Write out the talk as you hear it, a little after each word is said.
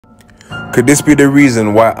Could this be the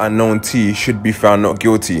reason why Unkwon T should be found not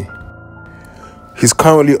guilty? He's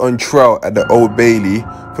currently on trial at the Old Bailey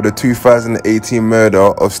for the 2018 murder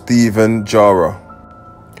of Stephen Jara.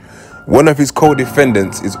 One of his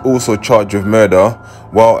co-defendants is also charged with murder,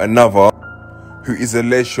 while another, who is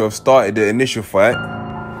alleged to have started the initial fight,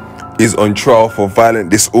 is on trial for violent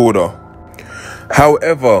disorder.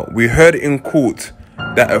 However, we heard in court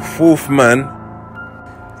that a fourth man,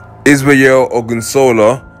 Israel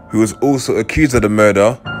Ogunsola, who was also accused of the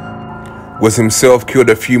murder, was himself killed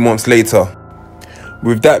a few months later.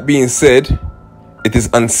 With that being said, it is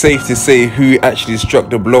unsafe to say who actually struck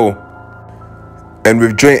the blow. And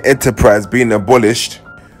with joint enterprise being abolished,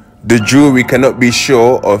 the jury cannot be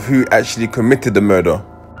sure of who actually committed the murder.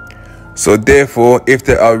 So therefore, if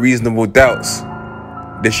there are reasonable doubts,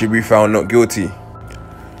 they should be found not guilty.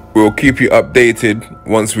 We'll keep you updated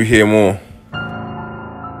once we hear more.